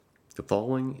The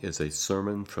following is a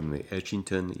sermon from the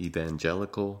Edgington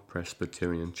Evangelical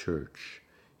Presbyterian Church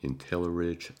in Taylor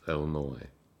Ridge, Illinois.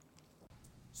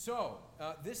 So,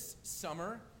 this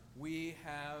summer we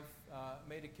have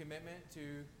made a commitment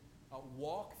to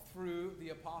walk through the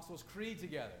Apostles' Creed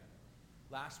together.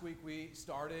 Last week we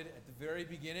started at the very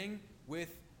beginning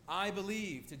with I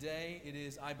believe. Today it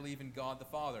is I believe in God the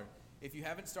Father. If you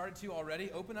haven't started to already,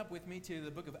 open up with me to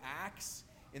the book of Acts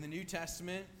in the New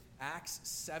Testament. Acts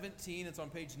 17, it's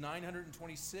on page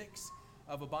 926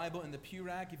 of a Bible in the pew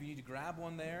rack if you need to grab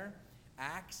one there.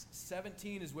 Acts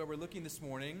 17 is where we're looking this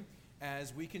morning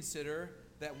as we consider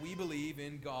that we believe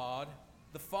in God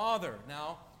the Father.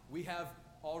 Now, we have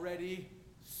already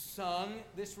sung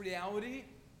this reality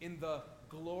in the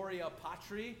Gloria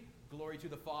Patri, glory to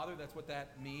the Father, that's what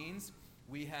that means.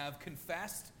 We have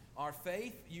confessed our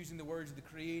faith using the words of the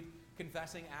Creed,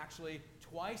 confessing actually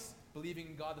twice, believing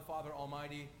in God the Father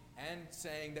Almighty, and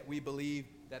saying that we believe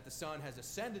that the Son has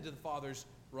ascended to the Father's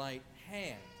right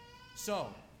hand.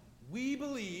 So, we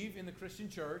believe in the Christian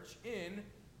church in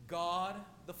God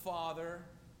the Father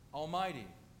Almighty.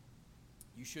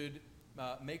 You should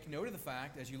make note of the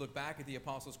fact, as you look back at the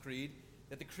Apostles' Creed,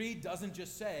 that the Creed doesn't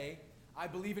just say, I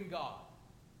believe in God,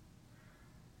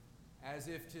 as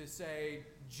if to say,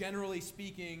 generally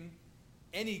speaking,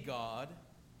 any God,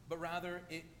 but rather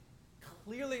it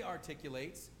clearly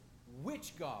articulates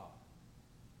which God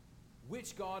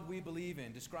we believe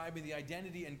in, describing the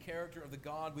identity and character of the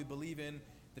God we believe in,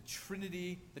 the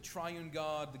Trinity, the triune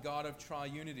God, the God of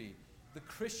triunity. The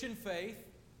Christian faith,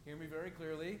 hear me very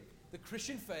clearly, the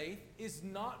Christian faith is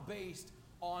not based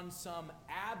on some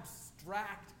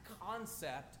abstract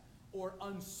concept or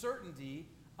uncertainty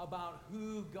about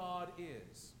who God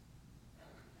is.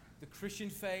 The Christian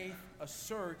faith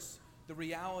asserts the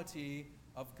reality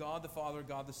of God the Father,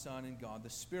 God the Son, and God the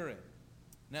Spirit.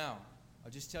 Now,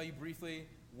 I'll just tell you briefly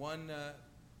one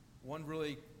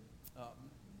really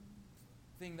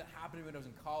thing that happened to me when I was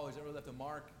in college that really left a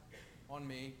mark on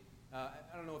me. I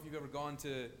don't know if you've ever gone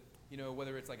to,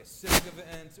 whether it's like a civic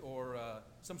event or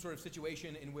some sort of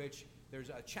situation in which there's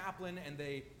a chaplain and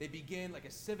they begin like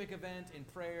a civic event in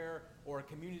prayer or a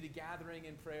community gathering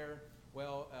in prayer.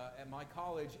 Well, at my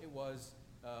college, it was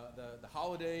the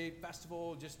holiday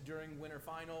festival just during winter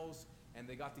finals, and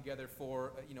they got together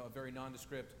for a very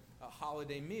nondescript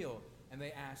holiday meal, and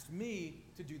they asked me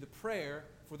to do the prayer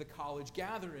for the college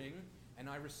gathering, and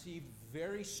I received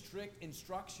very strict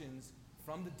instructions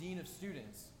from the dean of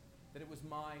students that it was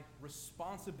my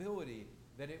responsibility,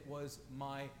 that it was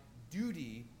my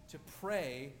duty to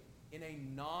pray in a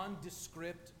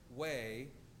nondescript way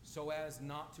so as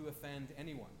not to offend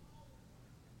anyone.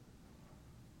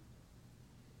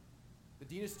 The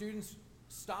dean of students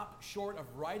stopped short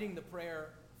of writing the prayer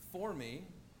for me,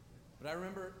 but I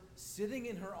remember sitting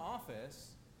in her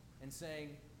office and saying,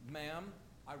 ma'am,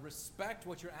 I respect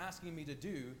what you're asking me to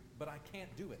do, but I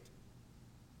can't do it.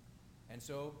 And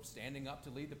so, standing up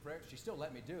to lead the prayer, she still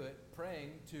let me do it,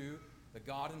 praying to the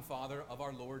God and Father of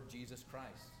our Lord Jesus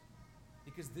Christ.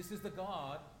 Because this is the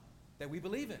God that we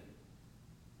believe in.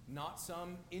 Not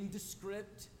some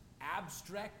indescript,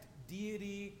 abstract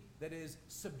deity that is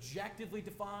subjectively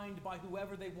defined by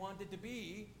whoever they want it to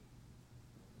be,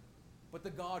 but the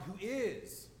God who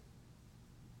is,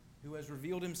 who has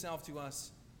revealed himself to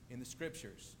us in the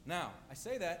Scriptures. Now, I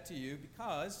say that to you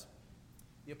because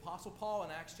the Apostle Paul in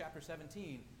Acts chapter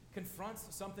 17 confronts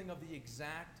something of the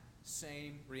exact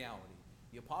same reality.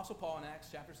 The Apostle Paul in Acts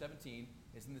chapter 17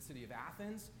 is in the city of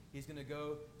Athens. He's going to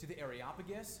go to the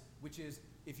Areopagus, which is,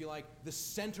 if you like, the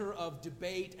center of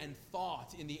debate and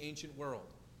thought in the ancient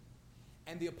world.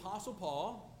 And the Apostle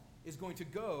Paul is going to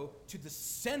go to the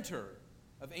center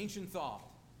of ancient thought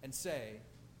and say,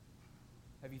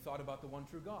 have you thought about the one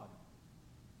true God?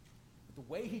 But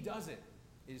the way he does it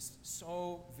is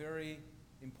so very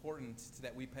important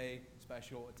that we pay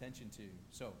special attention to.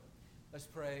 So let's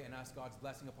pray and ask God's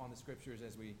blessing upon the Scriptures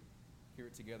as we hear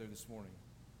it together this morning.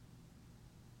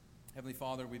 Heavenly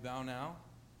Father, we bow now,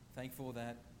 thankful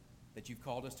that you've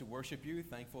called us to worship you,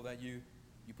 thankful that you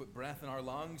put breath in our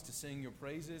lungs to sing your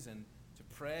praises and to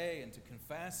pray and to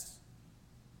confess.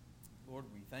 Lord,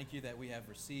 we thank you that we have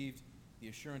received the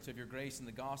assurance of your grace in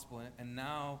the gospel, and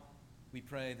now we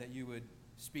pray that you would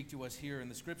speak to us here in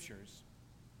the Scriptures,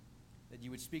 that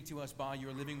you would speak to us by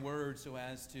your living word so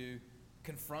as to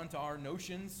confront our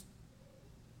notions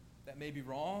that may be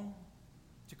wrong,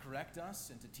 to correct us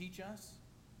and to teach us.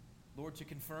 Lord, to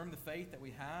confirm the faith that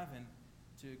we have and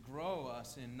to grow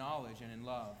us in knowledge and in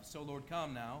love. So, Lord,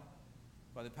 come now,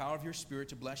 by the power of your Spirit,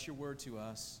 to bless your word to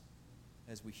us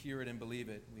as we hear it and believe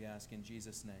it, we ask in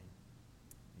Jesus' name.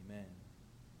 Amen.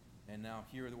 And now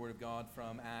hear the word of God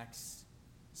from Acts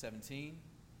 17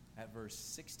 at verse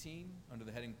 16 under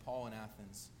the heading Paul in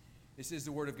Athens. This is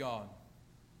the word of God.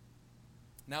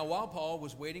 Now while Paul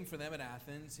was waiting for them at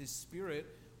Athens, his spirit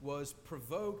was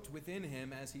provoked within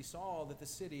him as he saw that the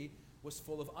city was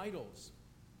full of idols.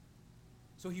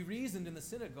 So he reasoned in the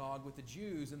synagogue with the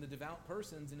Jews and the devout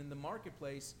persons, and in the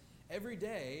marketplace every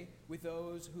day with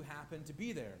those who happened to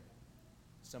be there.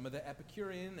 Some of the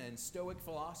Epicurean and Stoic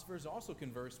philosophers also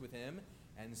conversed with him,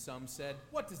 and some said,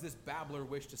 "What does this babbler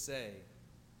wish to say?"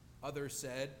 Others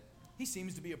said, "He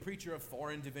seems to be a preacher of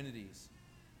foreign divinities,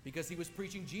 because he was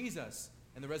preaching Jesus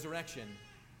and the resurrection."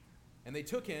 And they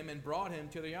took him and brought him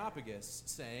to the Areopagus,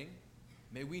 saying,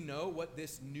 "May we know what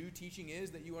this new teaching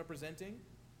is that you are presenting?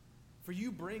 For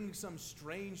you bring some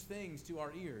strange things to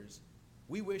our ears.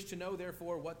 We wish to know,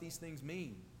 therefore, what these things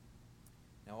mean."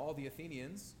 Now all the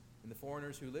Athenians and the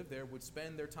foreigners who lived there would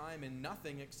spend their time in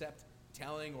nothing except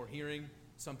telling or hearing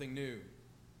something new.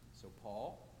 So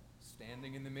Paul,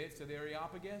 standing in the midst of the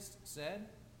Areopagus, said,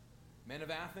 "Men of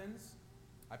Athens,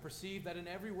 I perceive that in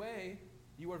every way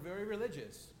you are very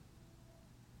religious.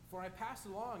 For I passed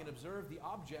along and observed the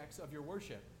objects of your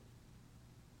worship.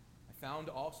 I found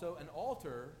also an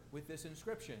altar with this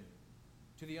inscription,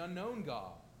 'To the unknown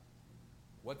God.'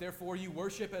 What therefore you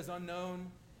worship as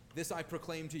unknown, this I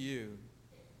proclaim to you.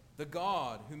 The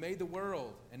God who made the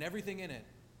world and everything in it,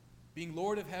 being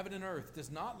Lord of heaven and earth, does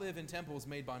not live in temples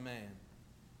made by man,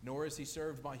 nor is he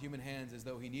served by human hands as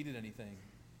though he needed anything,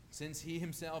 since he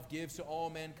himself gives to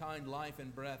all mankind life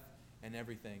and breath and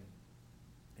everything.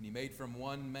 And he made from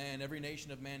one man every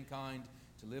nation of mankind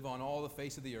to live on all the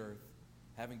face of the earth,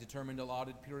 having determined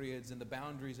allotted periods and the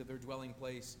boundaries of their dwelling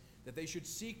place, that they should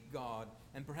seek God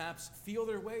and perhaps feel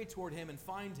their way toward him and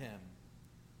find him.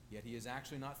 Yet he is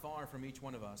actually not far from each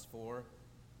one of us, for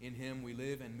in him we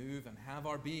live and move and have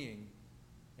our being.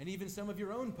 And even some of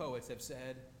your own poets have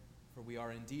said, for we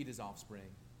are indeed his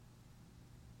offspring.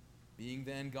 Being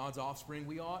then God's offspring,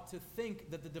 we ought not to think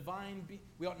that the divine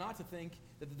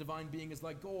being is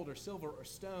like gold or silver or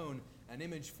stone, an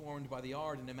image formed by the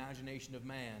art and imagination of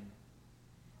man.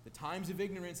 The times of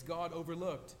ignorance God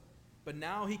overlooked, but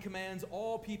now he commands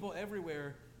all people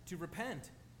everywhere to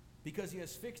repent, because he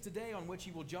has fixed a day on which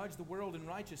he will judge the world in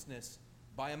righteousness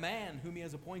by a man whom he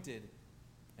has appointed.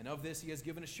 And of this he has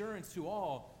given assurance to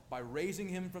all by raising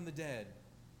him from the dead.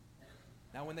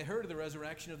 Now when they heard of the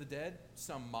resurrection of the dead,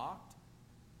 some mocked,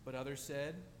 but others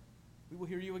said, we will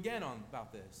hear you again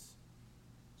about this.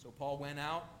 So Paul went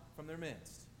out from their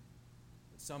midst.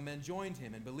 But some men joined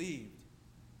him and believed,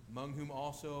 among whom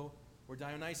also were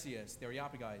Dionysius the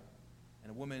Areopagite, and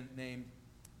a woman named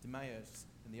Timaeus,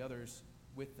 and the others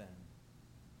with them.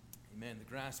 Amen. The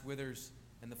grass withers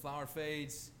and the flower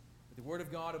fades, but the word of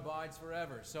God abides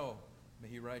forever. So may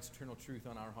he write eternal truth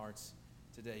on our hearts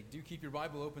today. Do keep your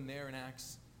Bible open there in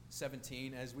Acts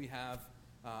 17, as we have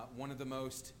one of the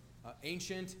most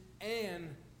ancient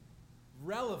and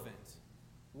relevant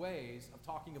ways of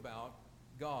talking about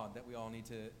God that we all need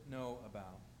to know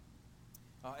about.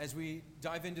 As we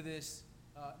dive into this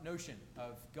notion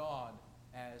of God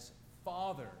as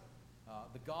Father,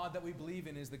 the God that we believe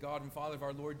in is the God and Father of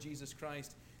our Lord Jesus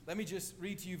Christ. Let me just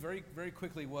read to you very, very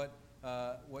quickly what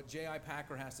J.I.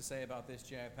 Packer has to say about this.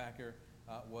 J.I. Packer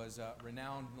was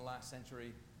renowned in the last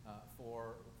century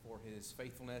for his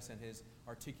faithfulness and his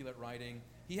articulate writing.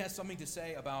 He has something to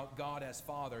say about God as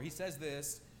Father. He says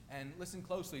this, and listen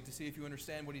closely to see if you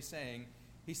understand what he's saying.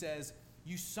 He says,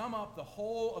 you sum up the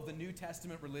whole of the New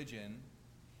Testament religion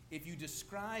if you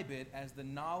describe it as the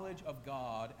knowledge of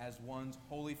God as one's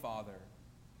Holy Father.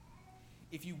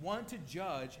 If you want to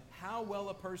judge how well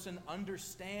a person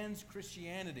understands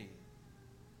Christianity,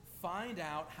 find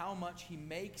out how much he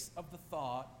makes of the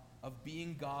thought of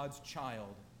being God's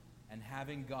child and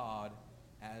having God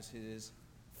as his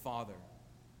Father.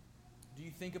 Do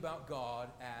you think about God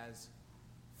as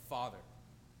Father?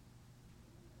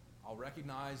 I'll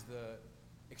recognize the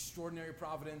extraordinary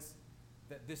providence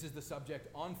that this is the subject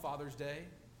on Father's Day.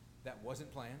 That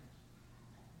wasn't planned.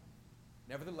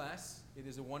 Nevertheless, it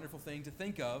is a wonderful thing to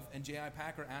think of, and J.I.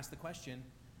 Packer asked the question,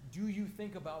 do you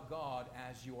think about God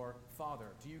as your Father?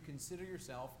 Do you consider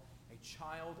yourself a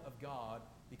child of God?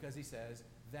 Because he says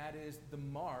that is the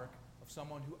mark of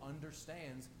someone who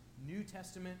understands New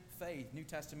Testament faith, New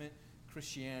Testament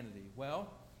Christianity.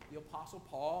 Well, the Apostle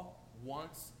Paul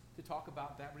wants to talk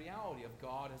about that reality of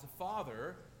God as a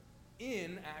Father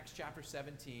in Acts chapter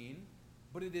 17,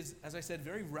 but it is, as I said,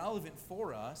 very relevant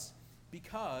for us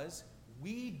because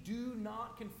we do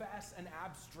not confess an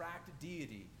abstract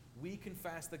deity. We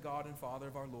confess the God and Father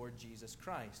of our Lord Jesus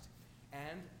Christ.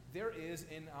 And there is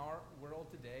in our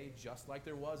world today, just like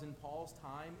there was in Paul's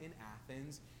time in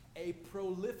Athens, a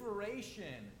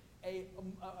proliferation, a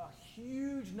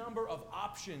huge number of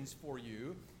options for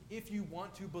you if you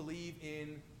want to believe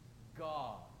in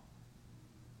God.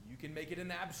 You can make it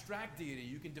an abstract deity.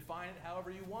 You can define it however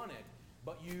you want it.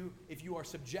 But if you are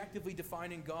subjectively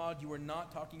defining God, you are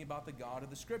not talking about the God of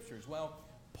the Scriptures. Well,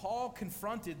 Paul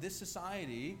confronted this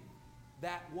society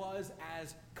that was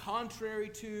as contrary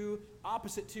to,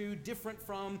 opposite to, different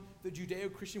from the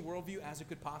Judeo-Christian worldview as it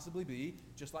could possibly be,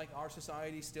 just like our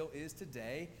society still is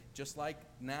today, just like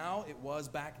now it was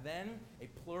back then, a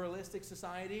pluralistic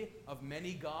society of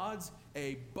many gods,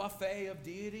 a buffet of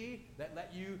deity that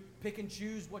let you pick and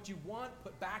choose what you want,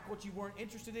 put back what you weren't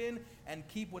interested in, and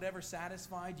keep whatever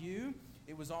satisfied you.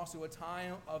 It was also a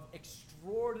time of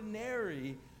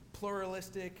extraordinary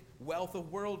pluralistic wealth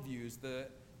of worldviews.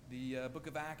 The book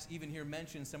of Acts even here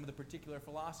mentions some of the particular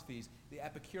philosophies, the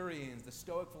Epicureans, the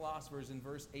Stoic philosophers in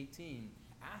verse 18.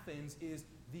 Athens is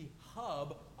the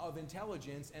hub of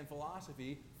intelligence and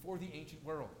philosophy for the ancient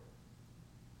world.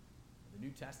 The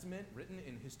New Testament, written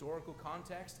in historical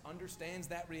context, understands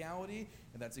that reality,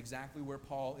 and that's exactly where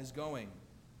Paul is going.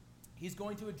 He's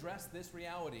going to address this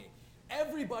reality.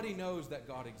 Everybody knows that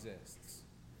God exists.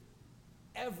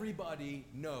 Everybody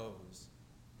knows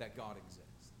that God exists.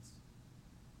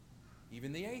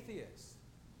 Even the atheists.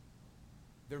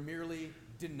 They're merely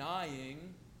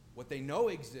denying what they know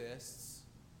exists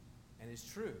and is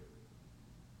true.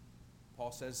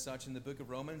 Paul says such in the book of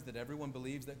Romans that everyone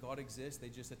believes that God exists. They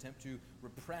just attempt to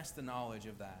repress the knowledge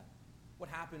of that. What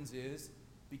happens is,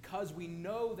 because we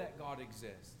know that God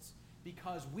exists,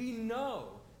 because we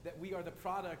know that we are the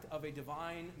product of a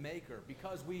divine maker,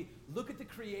 because we look at the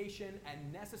creation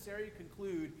and necessarily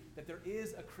conclude that there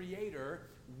is a creator,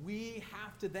 we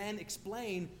have to then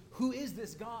explain, who is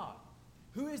this God?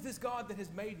 Who is this God that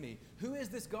has made me? Who is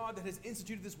this God that has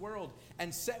instituted this world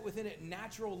and set within it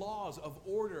natural laws of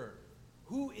order?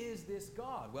 Who is this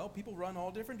God? Well, people run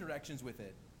all different directions with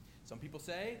it. Some people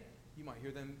say, you might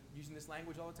hear them using this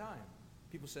language all the time.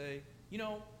 People say,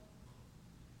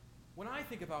 when I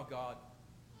think about God,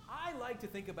 I like to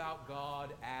think about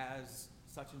God as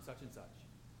such and such and such.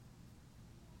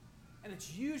 And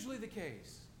it's usually the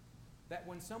case that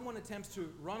when someone attempts to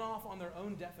run off on their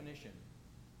own definition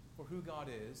for who God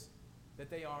is, that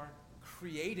they are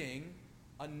creating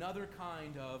another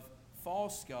kind of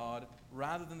false God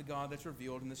rather than the God that's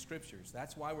revealed in the Scriptures.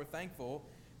 That's why we're thankful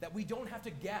that we don't have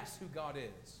to guess who God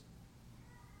is.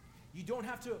 You don't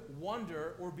have to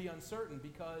wonder or be uncertain,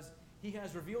 because He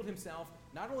has revealed Himself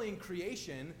not only in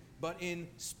creation, but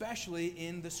especially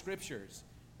in the Scriptures.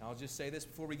 And I'll just say this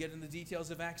before we get into the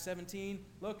details of Acts 17.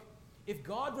 Look, if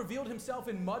God revealed Himself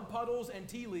in mud puddles and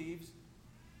tea leaves,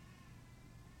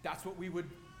 that's what we would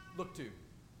look to.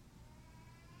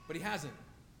 But He hasn't.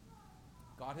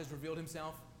 God has revealed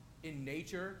Himself in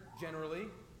nature generally,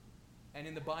 and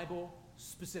in the Bible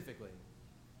specifically.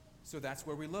 So that's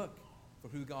where we look for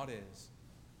who God is.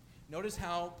 Notice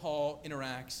how Paul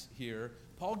interacts here.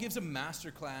 Paul gives a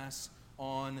masterclass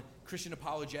on Christian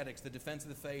apologetics, the defense of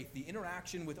the faith, the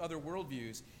interaction with other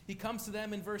worldviews. He comes to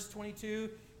them in verse 22,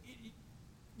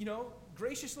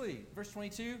 graciously. Verse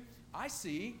 22, I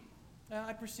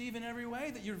perceive in every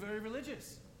way that you're very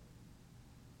religious.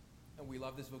 And we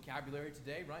love this vocabulary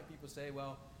today, right? People say,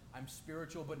 well, I'm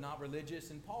spiritual but not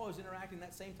religious. And Paul is interacting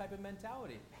that same type of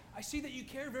mentality. I see that you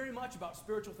care very much about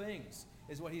spiritual things,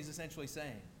 is what he's essentially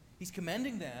saying. He's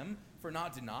commending them for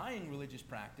not denying religious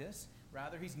practice.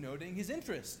 Rather, he's noting his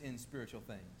interest in spiritual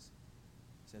things.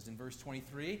 He says in verse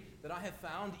 23 that I have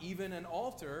found even an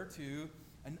altar to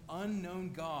an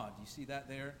unknown God. You see that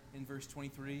there in verse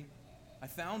 23? I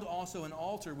found also an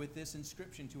altar with this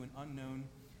inscription, to an unknown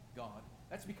God.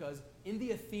 That's because in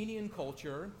the Athenian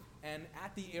culture and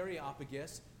at the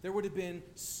Areopagus, there would have been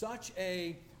such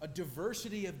a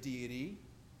diversity of deity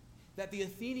that the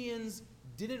Athenians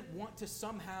didn't want to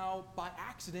somehow, by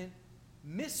accident,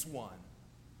 miss one.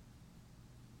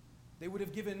 They would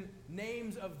have given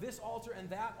names of this altar and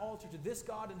that altar to this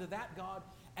god and to that god,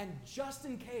 and just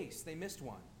in case they missed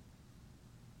one,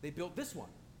 they built this one.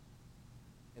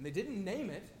 And they didn't name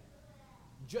it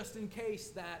just in case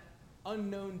that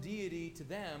unknown deity to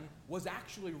them was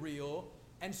actually real,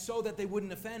 and so that they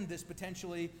wouldn't offend this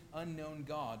potentially unknown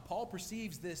God. Paul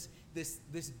perceives this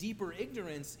deeper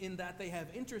ignorance in that they have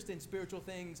interest in spiritual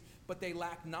things, but they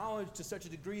lack knowledge to such a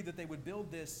degree that they would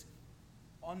build this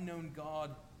unknown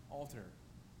God altar.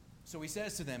 So he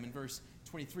says to them in verse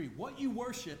 23, what you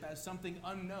worship as something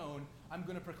unknown, I'm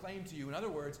going to proclaim to you. In other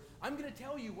words, I'm going to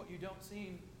tell you what you don't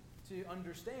seem to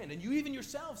understand. And you even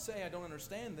yourself say, I don't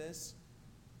understand this.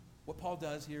 what Paul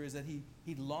does here is that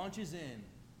he launches in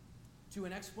to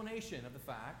an explanation of the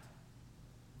fact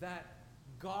that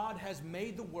God has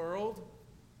made the world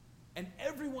and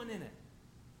everyone in it.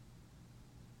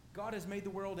 God has made the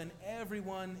world and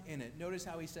everyone in it. Notice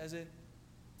how he says it.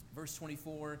 Verse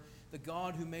 24, the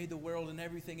God who made the world and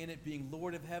everything in it, being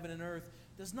Lord of heaven and earth,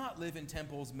 does not live in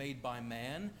temples made by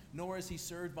man, nor is he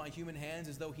served by human hands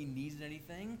as though he needed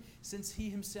anything, since he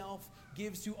himself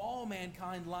gives to all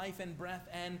mankind life and breath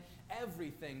and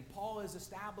everything. Paul is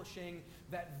establishing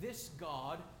that this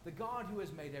God, the God who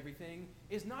has made everything,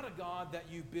 is not a God that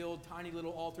you build tiny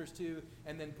little altars to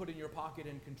and then put in your pocket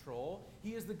and control.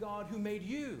 He is the God who made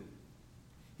you.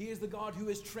 He is the God who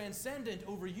is transcendent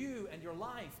over you and your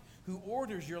life, who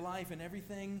orders your life and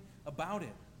everything about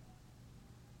it.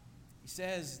 He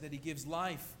says that he gives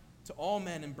life to all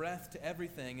men and breath to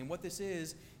everything. And what this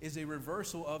is a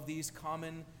reversal of these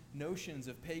common notions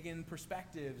of pagan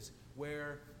perspectives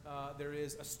where there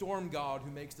is a storm god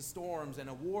who makes the storms and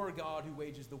a war god who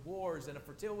wages the wars and a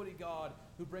fertility god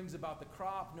who brings about the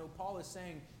crop. No, Paul is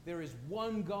saying there is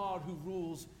one God who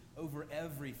rules over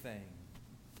everything.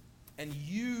 And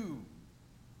you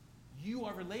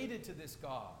are related to this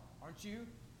God, aren't you?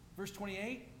 Verse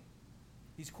 28,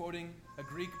 he's quoting a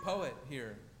Greek poet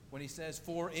here when he says,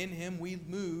 for in him we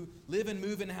live and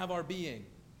move and have our being.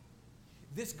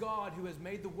 This God who has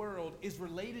made the world is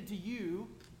related to you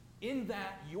in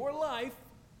that your life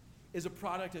is a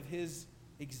product of his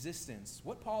existence.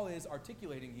 What Paul is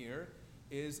articulating here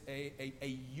is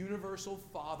a universal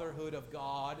fatherhood of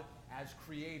God as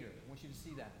creator. I want you to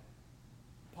see that.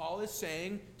 Paul is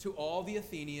saying to all the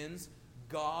Athenians,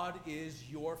 God is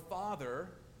your father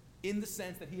in the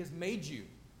sense that he has made you.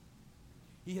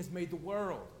 He has made the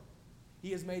world.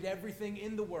 He has made everything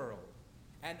in the world.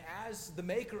 And as the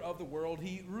maker of the world,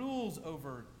 he rules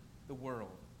over the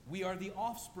world. We are the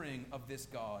offspring of this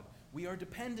God. We are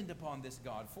dependent upon this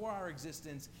God for our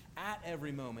existence at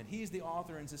every moment. He's the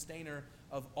author and sustainer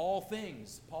of all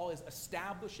things. Paul is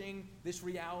establishing this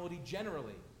reality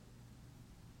generally.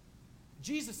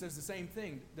 Jesus says the same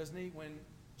thing, doesn't he, when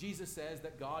Jesus says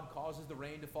that God causes the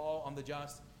rain to fall on the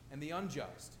just and the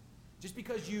unjust. Just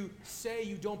because you say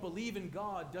you don't believe in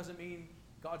God doesn't mean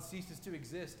God ceases to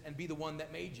exist and be the one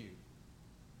that made you.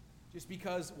 Just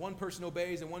because one person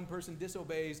obeys and one person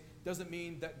disobeys doesn't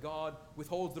mean that God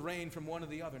withholds the rain from one or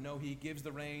the other. No, he gives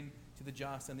the rain to the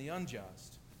just and the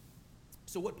unjust.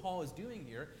 So what Paul is doing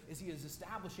here is he is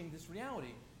establishing this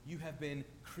reality. You have been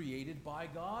created by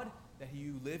God, that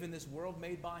you live in this world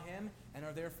made by him and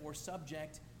are therefore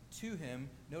subject to him.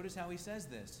 Notice how he says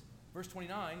this. Verse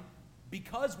 29,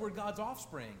 because we're God's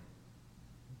offspring,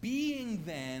 being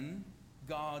then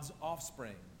God's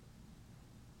offspring.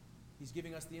 He's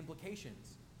giving us the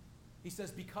implications. He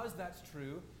says because that's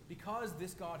true, because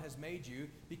this God has made you,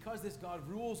 because this God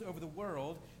rules over the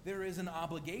world, there is an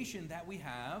obligation that we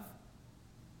have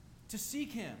to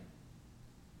seek him.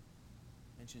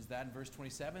 Mentions that in verse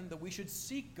 27, that we should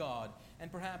seek God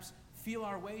and perhaps feel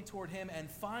our way toward him and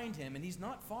find him, and he's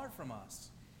not far from us.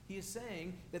 He is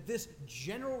saying that this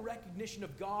general recognition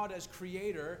of God as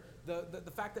creator,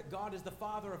 the fact that God is the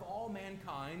father of all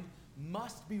mankind,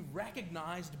 must be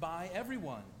recognized by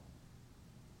everyone.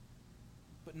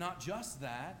 But not just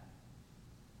that.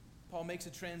 Paul makes a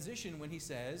transition when he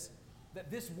says that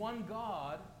this one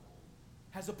God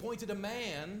has appointed a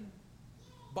man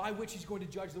by which he's going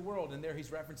to judge the world. And there he's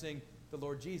referencing the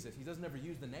Lord Jesus. He doesn't ever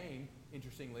use the name,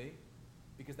 interestingly,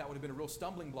 because that would have been a real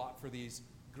stumbling block for these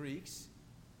Greeks.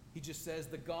 He just says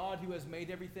the God who has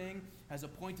made everything has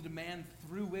appointed a man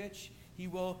through which he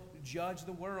will judge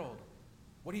the world.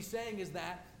 What he's saying is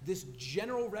that this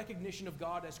general recognition of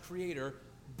God as creator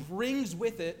brings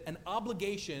with it an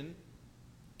obligation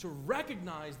to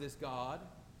recognize this God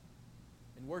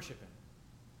and worship him.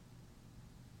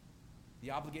 The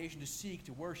obligation to seek,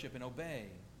 to worship, and obey.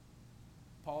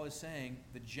 Paul is saying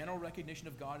the general recognition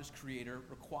of God as creator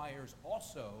requires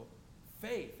also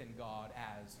faith in God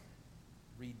as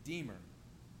Redeemer.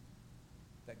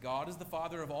 That God is the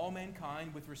father of all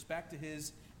mankind with respect to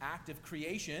his act of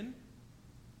creation. And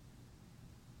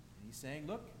he's saying,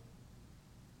 look,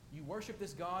 you worship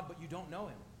this God, but you don't know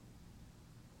him.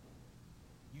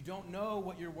 You don't know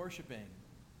what you're worshiping.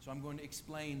 So I'm going to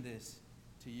explain this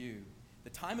to you. The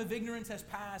time of ignorance has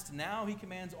passed. Now he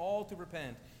commands all to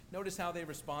repent. Notice how they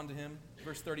respond to him.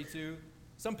 Verse 32.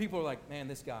 Some people are like, man,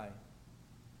 this guy,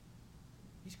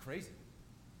 he's crazy.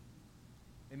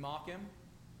 They mock him,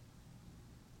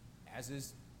 as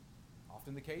is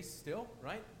often the case still,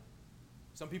 right?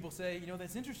 Some people say,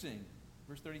 that's interesting.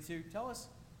 Verse 32, tell us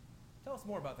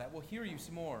more about that. We'll hear you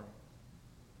some more,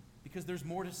 because there's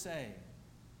more to say.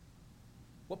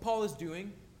 What Paul is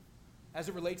doing as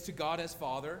it relates to God as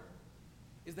Father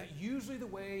is that usually the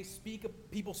way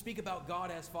people speak about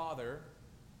God as Father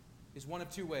is one of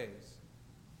two ways.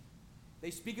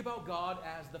 They speak about God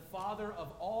as the Father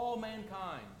of all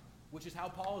mankind, which is how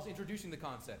Paul is introducing the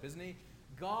concept, isn't he?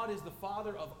 God is the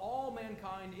Father of all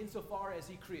mankind insofar as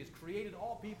he created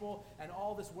all people and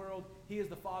all this world. He is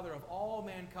the Father of all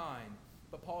mankind.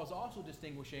 But Paul is also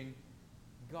distinguishing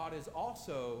God is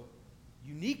also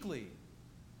uniquely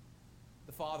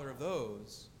the Father of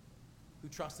those who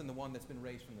trust in the one that's been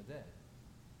raised from the dead.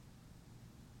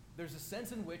 There's a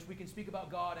sense in which we can speak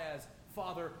about God as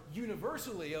Father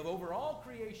universally of over all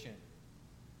creation.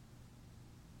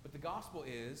 But the gospel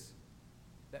is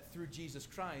that through Jesus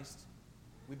Christ,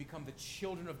 we become the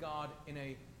children of God in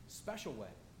a special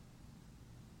way.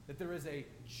 That there is a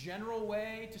general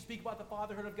way to speak about the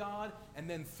fatherhood of God, and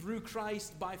then through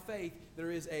Christ, by faith,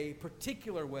 there is a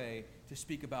particular way to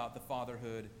speak about the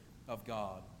fatherhood of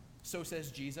God. So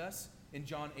says Jesus in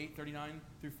John 8:39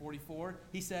 through 44.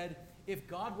 He said, "If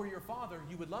God were your Father,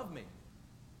 you would love me.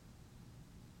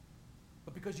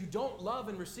 But because you don't love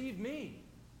and receive me,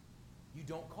 you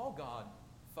don't call God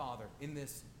Father in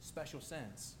this special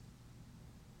sense."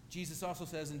 Jesus also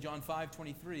says in John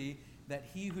 5:23 that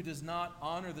he who does not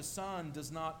honor the Son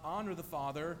does not honor the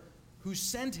Father who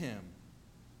sent him.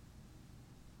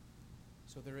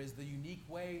 So there is the unique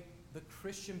way the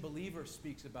Christian believer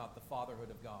speaks about the fatherhood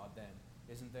of God then,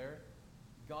 isn't there?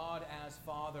 God as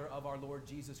Father of our Lord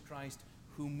Jesus Christ,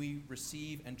 whom we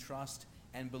receive and trust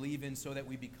and believe in so that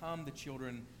we become the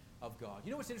children of God.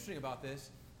 You know what's interesting about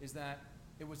this is that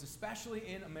it was especially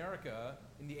in America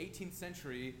in the 18th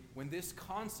century when this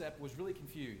concept was really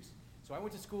confused. So I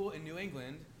went to school in New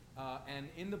England, and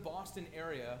in the Boston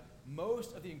area,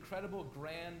 most of the incredible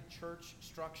grand church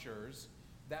structures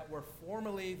that were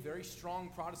formerly very strong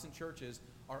Protestant churches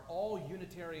are all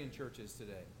Unitarian churches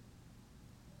today.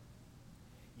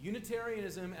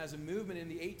 Unitarianism as a movement in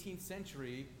the 18th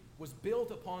century was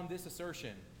built upon this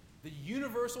assertion: the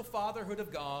universal fatherhood of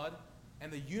God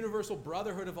and the universal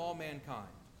brotherhood of all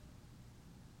mankind.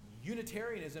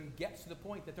 Unitarianism gets to the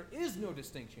point that there is no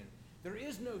distinction. There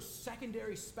is no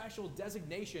secondary special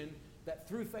designation that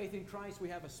through faith in Christ we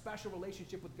have a special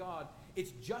relationship with God.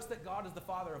 It's just that God is the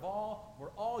Father of all.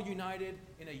 We're all united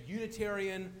in a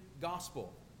Unitarian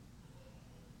gospel.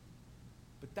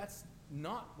 But that's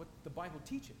not what the Bible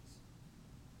teaches.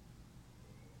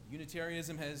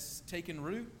 Unitarianism has taken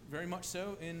root, very much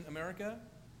so, in America.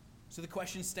 So the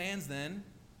question stands then,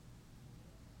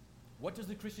 what does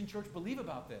the Christian church believe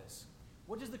about this?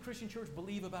 What does the Christian church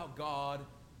believe about God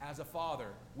as a father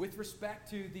with respect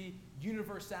to the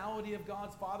universality of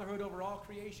God's fatherhood over all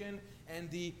creation and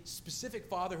the specific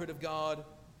fatherhood of God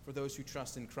for those who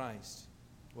trust in Christ?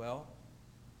 Well,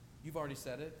 you've already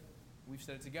said it. We've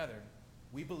said it together.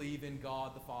 We believe in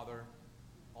God the Father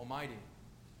Almighty.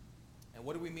 And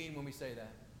what do we mean when we say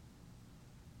that?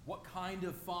 What kind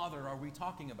of father are we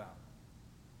talking about?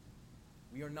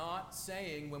 We are not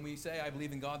saying, when we say, I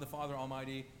believe in God the Father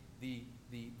Almighty, the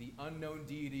unknown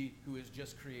deity who is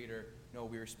just creator. No,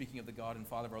 we are speaking of the God and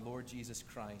Father of our Lord Jesus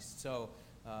Christ. So,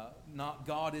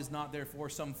 God is not therefore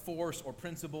some force or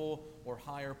principle or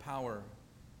higher power.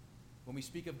 When we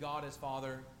speak of God as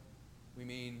Father, we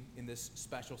mean, in this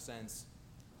special sense,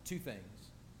 two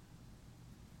things.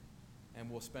 And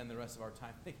we'll spend the rest of our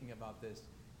time thinking about this,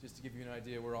 just to give you an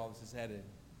idea where all this is headed.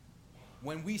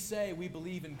 When we say we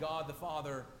believe in God the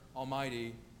Father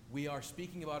Almighty, we are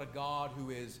speaking about a God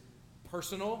who is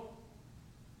personal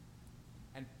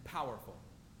and powerful.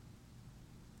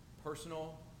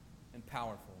 Personal and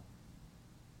powerful.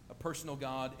 A personal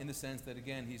God in the sense that,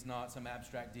 again, he's not some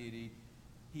abstract deity.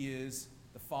 He is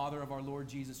the Father of our Lord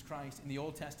Jesus Christ. In the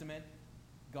Old Testament,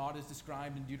 God is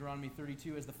described in Deuteronomy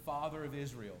 32 as the Father of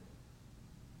Israel.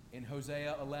 In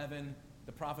Hosea 11,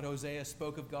 the prophet Hosea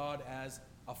spoke of God as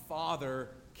a father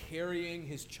carrying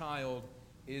his child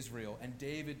Israel. And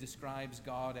David describes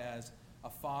God as a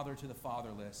father to the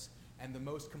fatherless. And the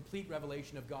most complete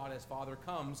revelation of God as Father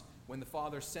comes when the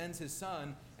Father sends his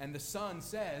Son, and the Son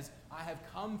says, I have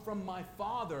come from my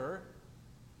Father,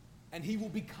 and he will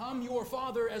become your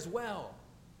Father as well,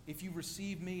 if you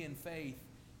receive me in faith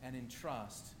and in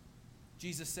trust.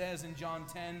 Jesus says in John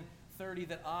 10:30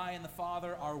 that I and the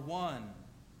Father are one.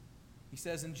 He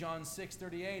says in John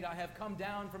 6:38, I have come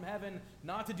down from heaven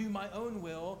not to do my own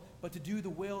will, but to do the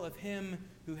will of him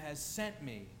who has sent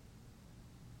me.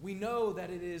 We know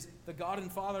that it is the God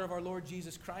and Father of our Lord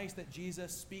Jesus Christ that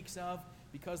Jesus speaks of,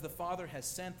 because the Father has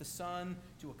sent the Son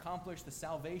to accomplish the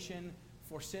salvation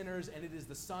for sinners, and it is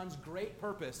the Son's great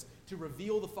purpose to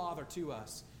reveal the Father to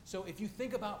us. So if you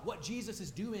think about what Jesus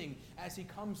is doing as he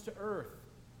comes to earth,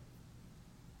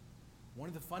 one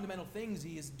of the fundamental things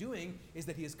he is doing is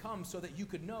that he has come so that you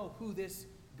could know who this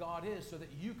God is, so that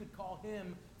you could call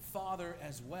him Father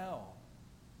as well.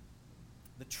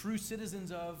 The true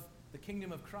citizens of the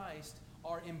kingdom of Christ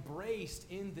are embraced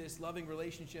in this loving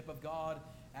relationship of God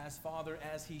as Father,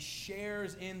 as he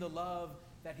shares in the love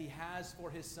that he has for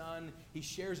his Son. He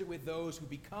shares it with those who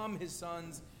become his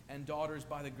sons and daughters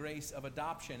by the grace of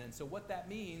adoption. And so what that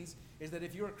means is that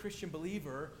if you're a Christian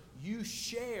believer, you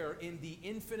share in the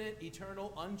infinite,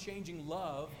 eternal, unchanging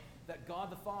love that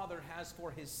God the Father has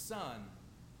for his Son,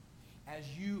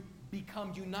 as you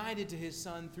become united to his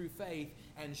Son through faith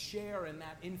and share in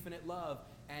that infinite love,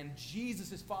 and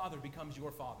Jesus' Father becomes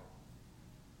your Father.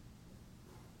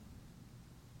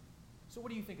 So what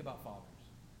do you think about fathers?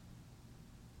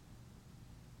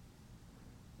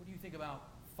 What do you think about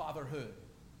fatherhood?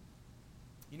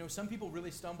 You know, some people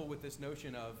really stumble with this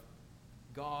notion of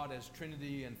God as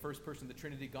Trinity and first person of the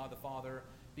Trinity, God the Father,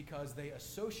 because they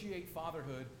associate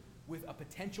fatherhood with a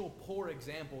potential poor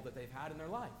example that they've had in their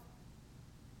life.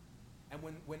 And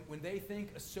when they think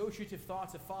associative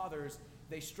thoughts of fathers,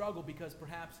 they struggle because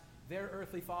perhaps their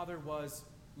earthly father was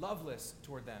loveless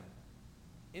toward them,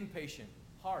 impatient,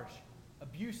 harsh,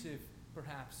 abusive,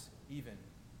 perhaps even.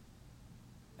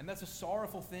 And that's a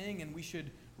sorrowful thing, and we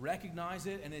should recognize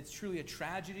it, and it's truly a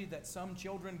tragedy that some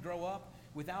children grow up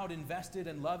without invested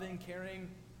and loving, caring,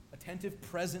 attentive,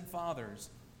 present fathers.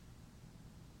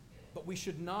 But we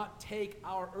should not take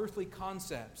our earthly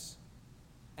concepts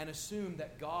and assume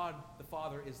that God the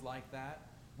Father is like that.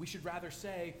 We should rather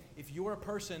say, if you're a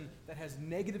person that has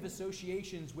negative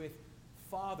associations with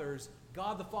fathers,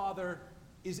 God the Father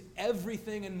is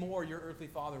everything and more your earthly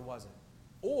father wasn't.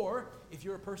 Or, if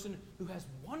you're a person who has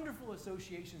wonderful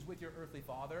associations with your earthly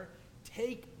father,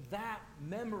 take that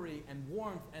memory and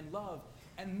warmth and love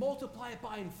and multiply it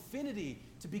by infinity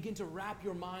to begin to wrap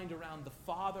your mind around the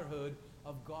fatherhood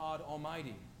of God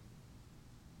Almighty.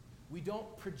 We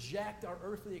don't project our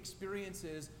earthly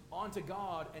experiences onto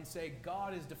God and say,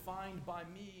 God is defined by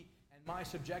me and my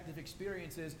subjective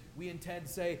experiences. We instead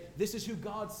say, this is who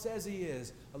God says he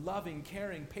is, a loving,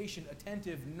 caring, patient,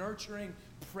 attentive, nurturing,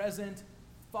 present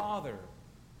Father.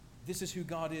 This is who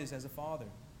God is as a Father.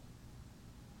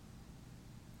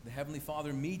 The Heavenly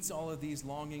Father meets all of these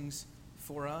longings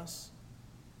for us.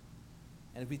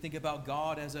 And if we think about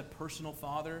God as a personal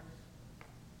Father,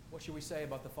 what should we say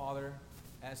about the Father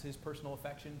as his personal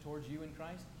affection towards you in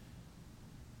Christ?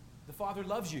 The Father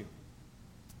loves you.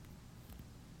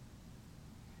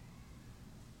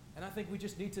 And I think we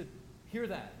just need to hear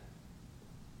that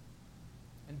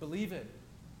and believe it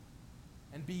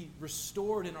and be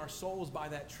restored in our souls by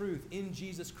that truth. In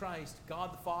Jesus Christ,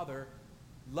 God the Father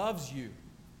loves you.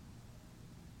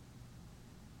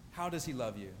 How does he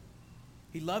love you?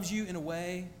 He loves you in a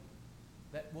way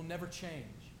that will never change.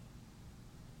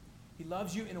 He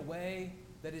loves you in a way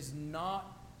that is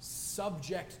not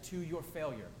subject to your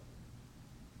failure.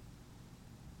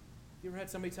 You ever had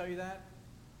somebody tell you that?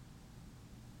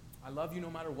 I love you no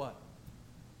matter what.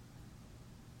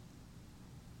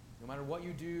 No matter what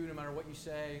you do, no matter what you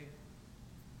say,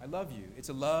 I love you. It's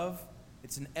a love,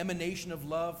 it's an emanation of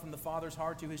love from the Father's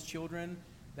heart to his children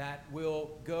that will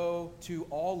go to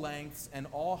all lengths and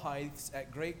all heights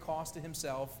at great cost to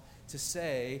himself to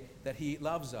say that he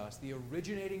loves us. The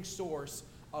originating source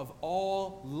of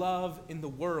all love in the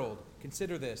world.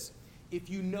 Consider this. If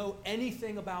you know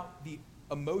anything about the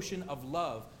emotion of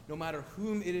love, no matter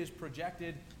whom it is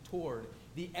projected toward,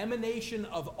 the emanation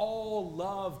of all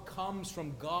love comes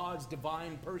from God's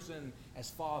divine person as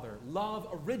Father. Love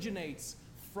originates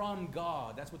from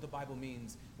God. That's what the Bible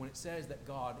means when it says that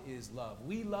God is love.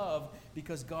 We love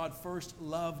because God first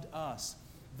loved us.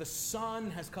 The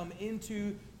Son has come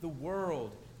into the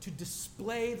world to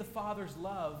display the Father's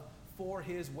love for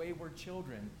his wayward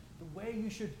children. The way you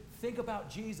should think about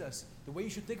Jesus, the way you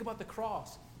should think about the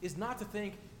cross, is not to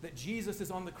think that Jesus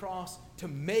is on the cross to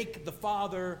make the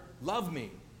Father love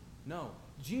me. No,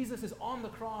 Jesus is on the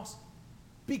cross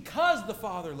because the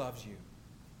Father loves you.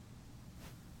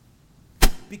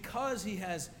 Because he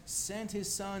has sent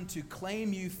his Son to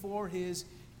claim you for his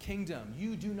kingdom.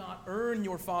 You do not earn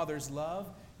your Father's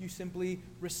love, you simply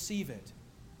receive it.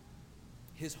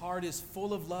 His heart is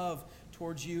full of love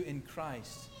towards you in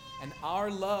Christ. And our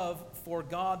love for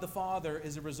God the Father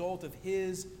is a result of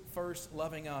his first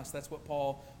loving us. That's what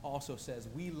Paul also says.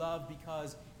 We love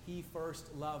because he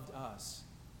first loved us.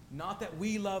 Not that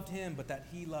we loved him, but that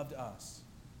he loved us.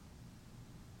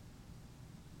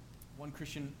 One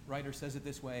Christian writer says it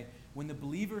this way: when the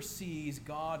believer sees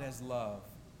God as love,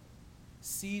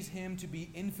 sees him to be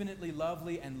infinitely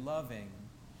lovely and loving,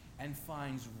 and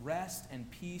finds rest and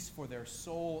peace for their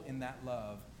soul in that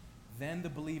love, then the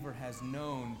believer has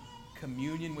known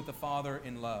communion with the Father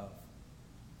in love.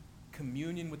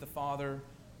 Communion with the Father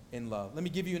in love. Let me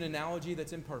give you an analogy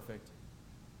that's imperfect,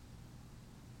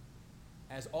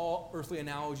 as all earthly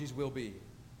analogies will be.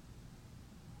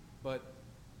 But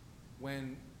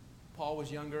when Paul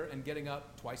was younger and getting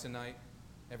up twice a night,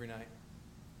 every night,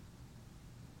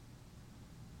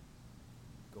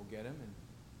 go get him and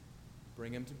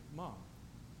bring him to mom.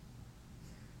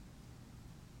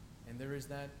 And there is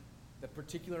that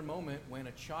particular moment when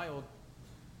a child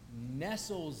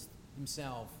nestles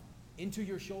himself into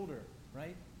your shoulder,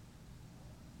 right?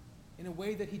 In a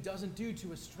way that he doesn't do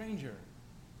to a stranger.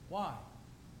 Why?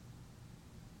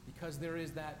 Because there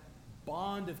is that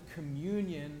bond of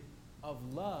communion, of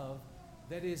love,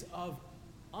 that is of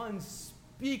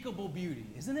unspeakable beauty,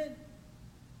 isn't it?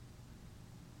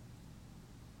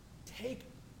 Take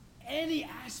any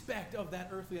aspect of that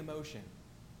earthly emotion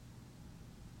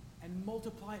and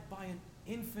multiply it by an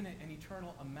infinite and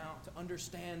eternal amount to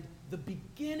understand the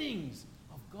beginnings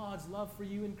of God's love for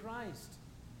you in Christ.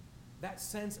 That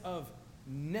sense of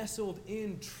nestled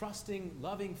in, trusting,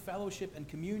 loving fellowship and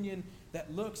communion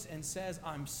that looks and says,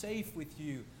 I'm safe with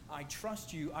you, I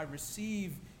trust you, I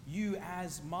receive you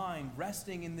as mine,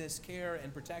 resting in this care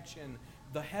and protection.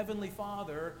 The Heavenly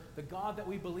Father, the God that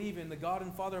we believe in, the God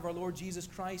and Father of our Lord Jesus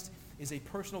Christ, is a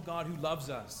personal God who loves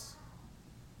us.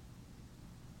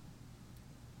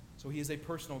 So he is a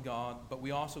personal God, but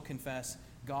we also confess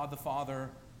God the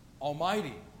Father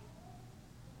Almighty.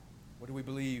 What do we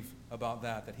believe about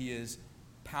that? That he is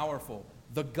powerful.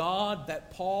 The God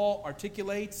that Paul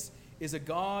articulates is a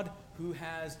God who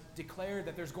has declared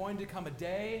that there's going to come a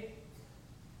day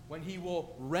when he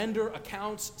will render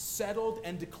accounts settled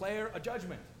and declare a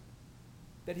judgment.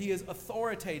 That he is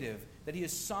authoritative, that he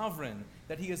is sovereign,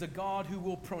 that he is a God who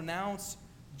will pronounce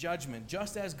judgment.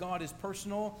 Just as God is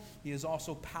personal, he is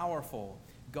also powerful.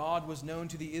 God was known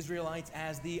to the Israelites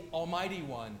as the Almighty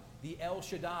One, the El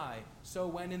Shaddai. So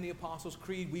when in the Apostles'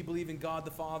 Creed we believe in God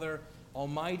the Father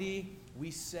Almighty,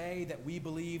 we say that we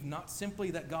believe not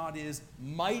simply that God is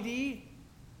mighty,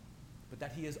 but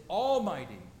that he is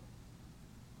almighty,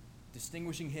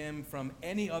 distinguishing him from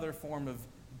any other form of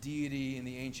deity in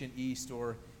the ancient East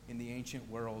or in the ancient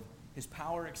world. His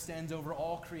power extends over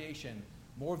all creation,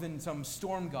 more than some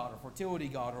storm god or fertility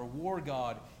god or war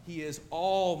god. He is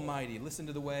almighty. Listen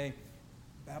to the way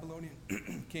Babylonian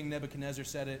King Nebuchadnezzar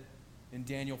said it in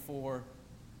Daniel 4,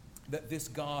 that this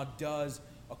God does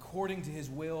according to his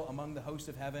will among the hosts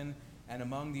of heaven and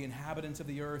among the inhabitants of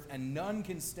the earth, and none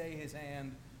can stay his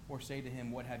hand or say to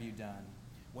him, what have you done?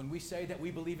 When we say that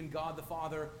we believe in God the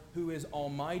Father who is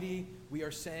almighty, we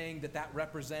are saying that that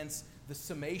represents the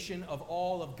summation of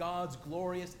all of God's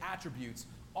glorious attributes,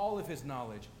 all of his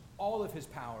knowledge, all of his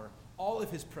power, all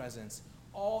of his presence,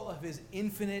 all of his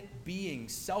infinite being,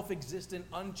 self-existent,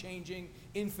 unchanging,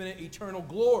 infinite, eternal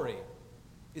glory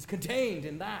is contained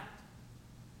in that.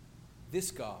 This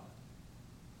God.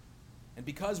 And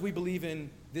because we believe in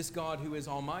this God who is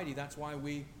almighty, that's why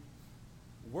we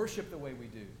worship the way we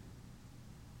do.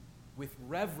 With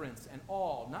reverence and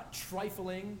awe, not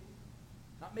trifling,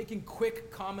 not making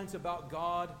quick comments about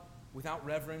God without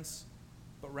reverence,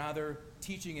 but rather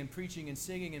teaching and preaching and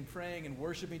singing and praying and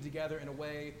worshiping together in a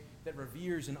way that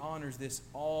reveres and honors this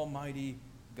almighty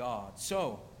God.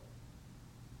 So,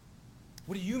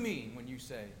 what do you mean when you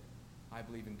say, I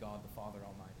believe in God the Father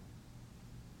Almighty?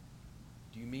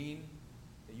 Do you mean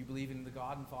that you believe in the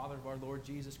God and Father of our Lord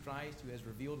Jesus Christ, who has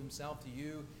revealed himself to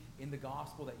you in the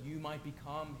gospel that you might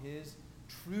become his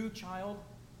true child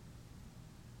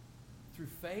through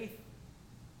faith?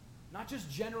 Not just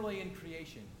generally in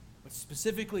creation, but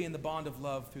specifically in the bond of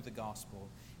love through the gospel.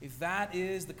 If that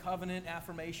is the covenant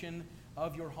affirmation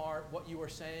of your heart, what you are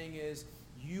saying is,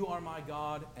 you are my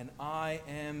God and I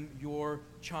am your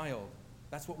child.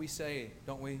 That's what we say,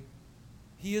 don't we?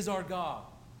 He is our God.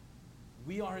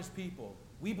 We are his people.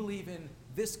 We believe in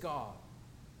this God.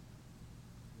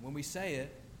 When we say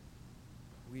it,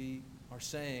 we are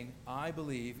saying, I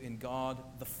believe in God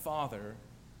the Father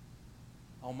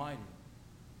Almighty.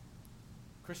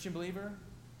 Christian believer,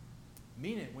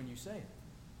 mean it when you say it.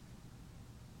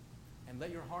 And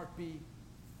let your heart be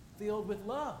filled with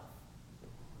love,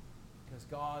 because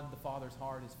God the Father's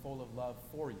heart is full of love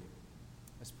for you.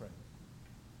 Let's pray.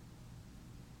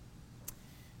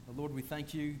 Lord, we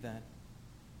thank you that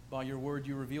by your word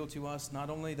you reveal to us not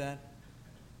only that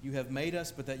you have made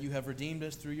us, but that you have redeemed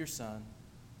us through your Son,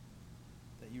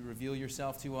 that you reveal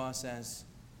yourself to us as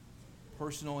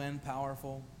personal and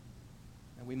powerful,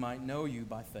 that we might know you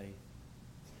by faith.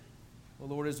 Well,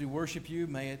 Lord, as we worship you,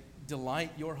 may it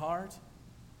delight your heart,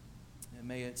 and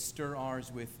may it stir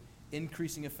ours with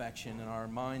increasing affection and our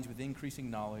minds with increasing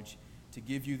knowledge to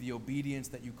give you the obedience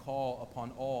that you call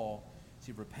upon all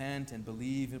to repent and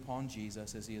believe upon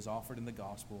Jesus as he is offered in the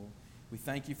gospel. We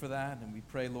thank you for that, and we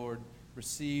pray, Lord,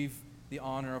 receive the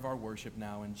honor of our worship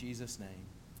now in Jesus' name.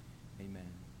 Amen.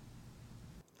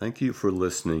 Thank you for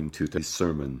listening to this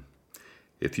sermon.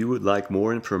 If you would like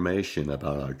more information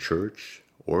about our church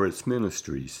or its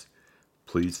ministries,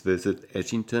 please visit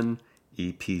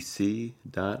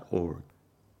edgingtonepc.org.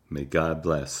 May God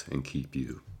bless and keep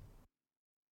you.